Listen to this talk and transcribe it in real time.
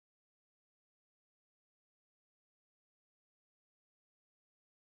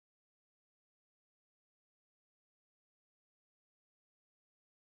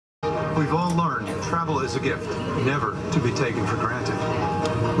We've all learned travel is a gift, never to be taken for granted.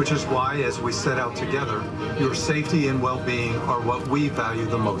 Which is why, as we set out together, your safety and well-being are what we value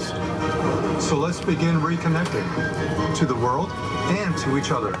the most. So let's begin reconnecting to the world and to each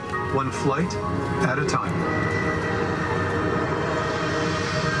other, one flight at a time.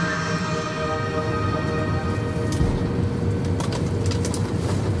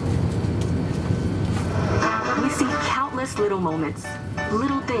 We see countless little moments,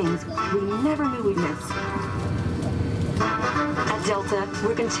 little things we never knew we'd miss. At Delta,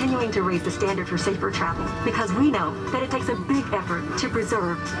 we're continuing to raise the standard for safer travel because we know that it takes a big effort to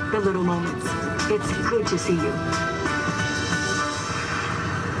preserve the little moments. It's good to see you.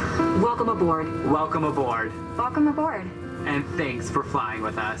 Welcome aboard. Welcome aboard. Welcome aboard. And thanks for flying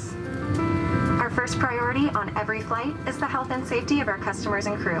with us. Our first priority on every flight is the health and safety of our customers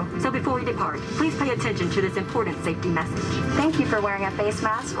and crew. So before we depart, please pay attention to this important safety message. Thank you for wearing a face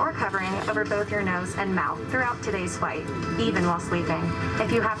mask or covering over both your nose and mouth throughout today's flight, even while sleeping.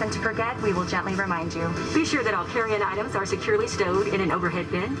 If you happen to forget, we will gently remind you. Be sure that all carry-on items are securely stowed in an overhead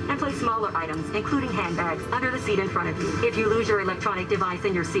bin and place smaller items, including handbags, under the seat in front of you. If you lose your electronic device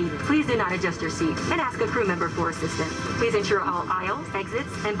in your seat, please do not adjust your seat and ask a crew member for assistance. Please ensure all aisles, exits,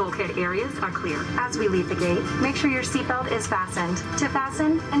 and bulkhead areas are clear. As we leave the gate, make sure your seatbelt is fastened. To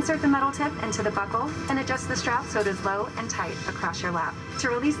fasten, insert the metal tip into the buckle and adjust the strap so it is low and tight across your lap. To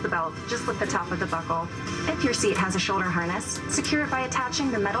release the belt, just lift the top of the buckle. If your seat has a shoulder harness, secure it by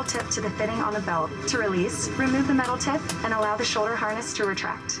attaching the metal tip to the fitting on the belt. To release, remove the metal tip and allow the shoulder harness to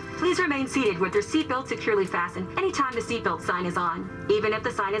retract. Please remain seated with your seatbelt securely fastened anytime the seatbelt sign is on. Even if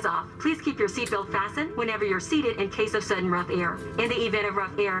the sign is off, please keep your seatbelt fastened whenever you're seated in case of sudden rough air. In the event of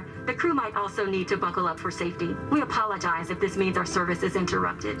rough air, the crew might also need to buckle up for safety. We apologize if this means our service is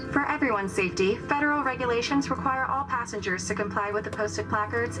interrupted. For everyone's safety, federal regulations require all passengers to comply with the posted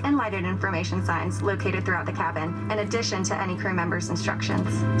placards and lighted information signs located throughout the cabin, in addition to any crew member's instructions.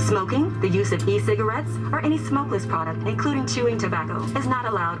 Smoking, the use of e-cigarettes, or any smokeless product, including chewing tobacco, is not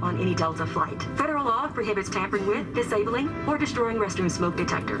allowed on any Delta flight. Federal law prohibits tampering with, disabling, or destroying restroom smoke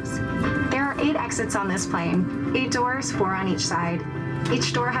detectors. There are 8 exits on this plane, 8 doors, 4 on each side.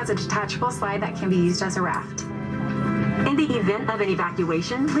 Each door has a detachable slide that can be used as a raft. In the event of an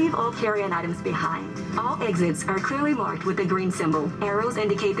evacuation, leave all carry-on items behind. All exits are clearly marked with a green symbol. Arrows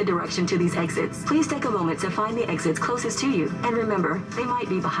indicate the direction to these exits. Please take a moment to find the exits closest to you, and remember, they might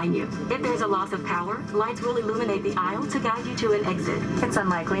be behind you. If there's a loss of power, lights will illuminate the aisle to guide you to an exit. It's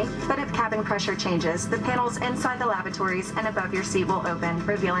unlikely, but if cabin pressure changes, the panels inside the lavatories and above your seat will open,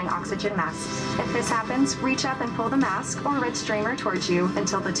 revealing oxygen masks. If this happens, reach up and pull the mask or red streamer towards you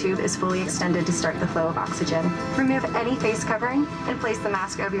until the tube is fully extended to start the flow of oxygen. Remove any face covering and place the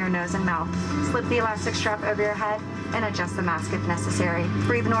mask over your nose and mouth. Slip the elastic strap over your head and adjust the mask if necessary.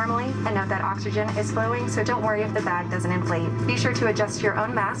 Breathe normally and note that oxygen is flowing, so don't worry if the bag doesn't inflate. Be sure to adjust your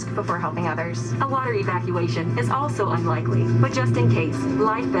own mask before helping others. A water evacuation is also unlikely, but just in case,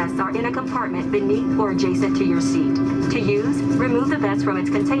 life vests are in a compartment beneath or adjacent to your seat. To use, remove the vest from its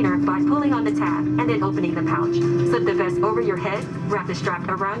container by pulling on the tab and then opening the pouch. Slip the vest over your head, wrap the strap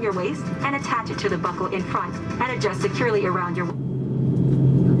around your waist, and attach it to the buckle in front and adjust securely around your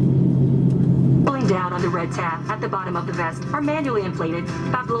pulling down on the red tab at the bottom of the vest are manually inflated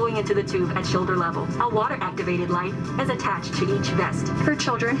by blowing into the tube at shoulder level. A water-activated light is attached to each vest. For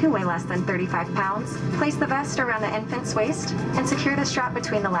children who weigh less than 35 pounds, place the vest around the infant's waist and secure the strap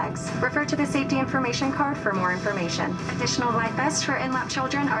between the legs. Refer to the safety information card for more information. Additional life vests for in-lap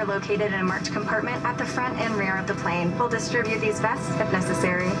children are located in a marked compartment at the front and rear of the plane. We'll distribute these vests if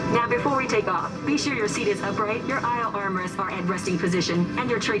necessary. Now before we take off, be sure your seat is upright, your aisle armrests are at resting position, and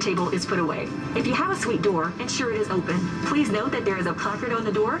your tray table is put away. If you have a suite door, ensure it is open. Please note that there is a placard on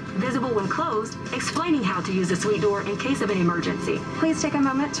the door, visible when closed, explaining how to use the suite door in case of an emergency. Please take a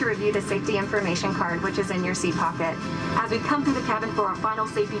moment to review the safety information card, which is in your seat pocket. As we come through the cabin for our final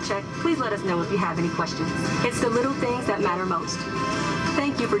safety check, please let us know if you have any questions. It's the little things that matter most.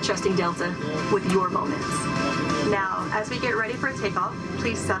 Thank you for trusting Delta with your moments. Now, as we get ready for takeoff,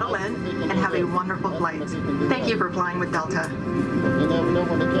 please settle in and have a wonderful flight. Thank you for flying with Delta. You never know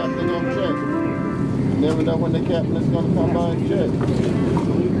when the captain is going to check. You never know when the captain is going to come by and check.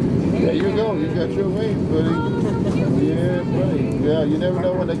 There you go. You got your wings, buddy. Yeah, buddy. Yeah, you never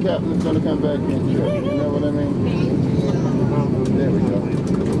know when the captain is going to come back and check. You know what I mean? There we go.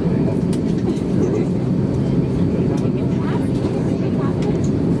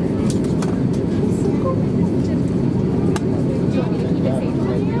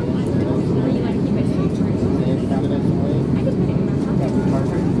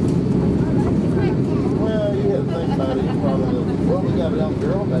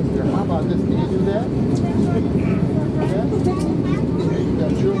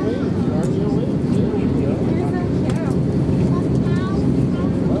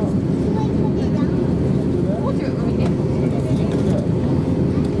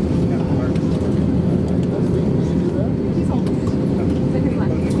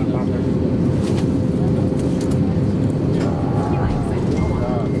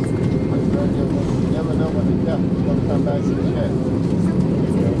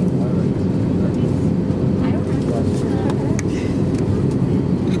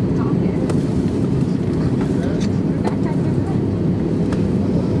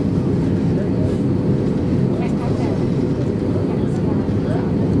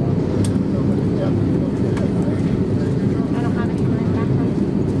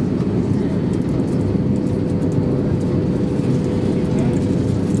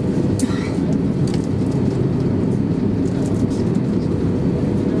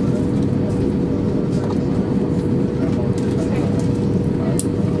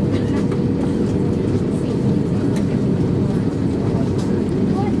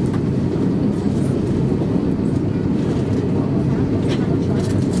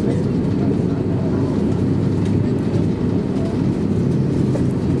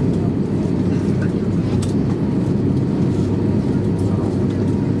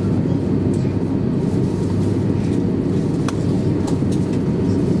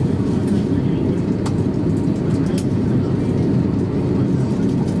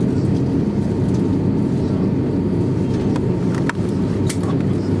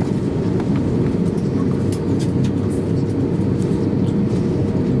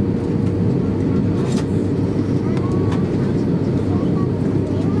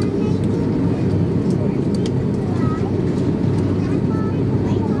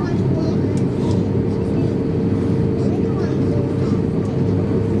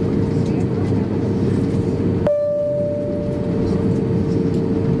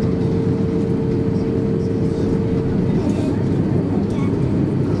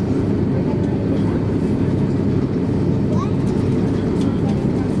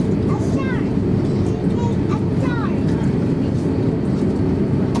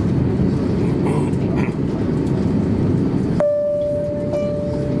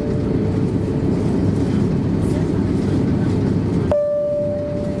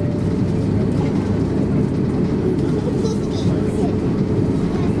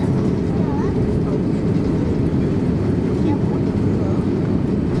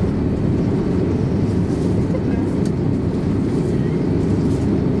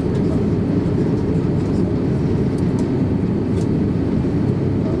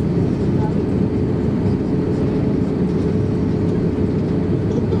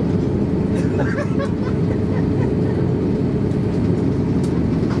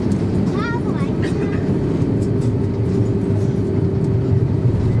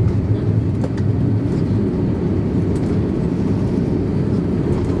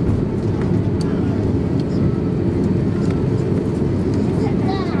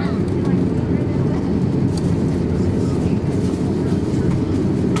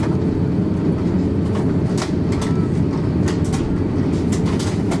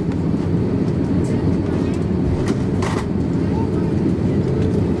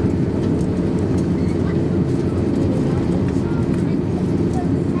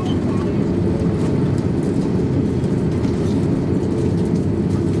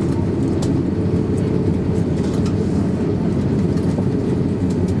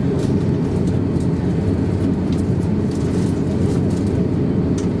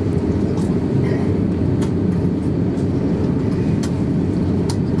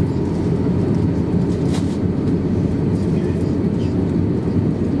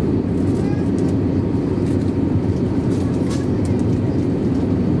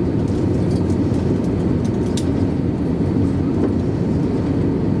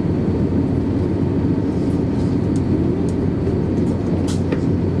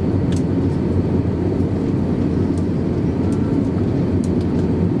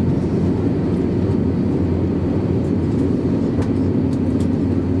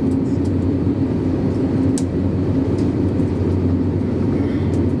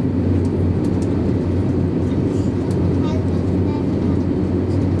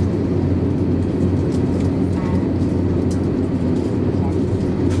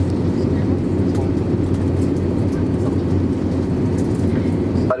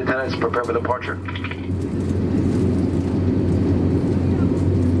 prepare for departure.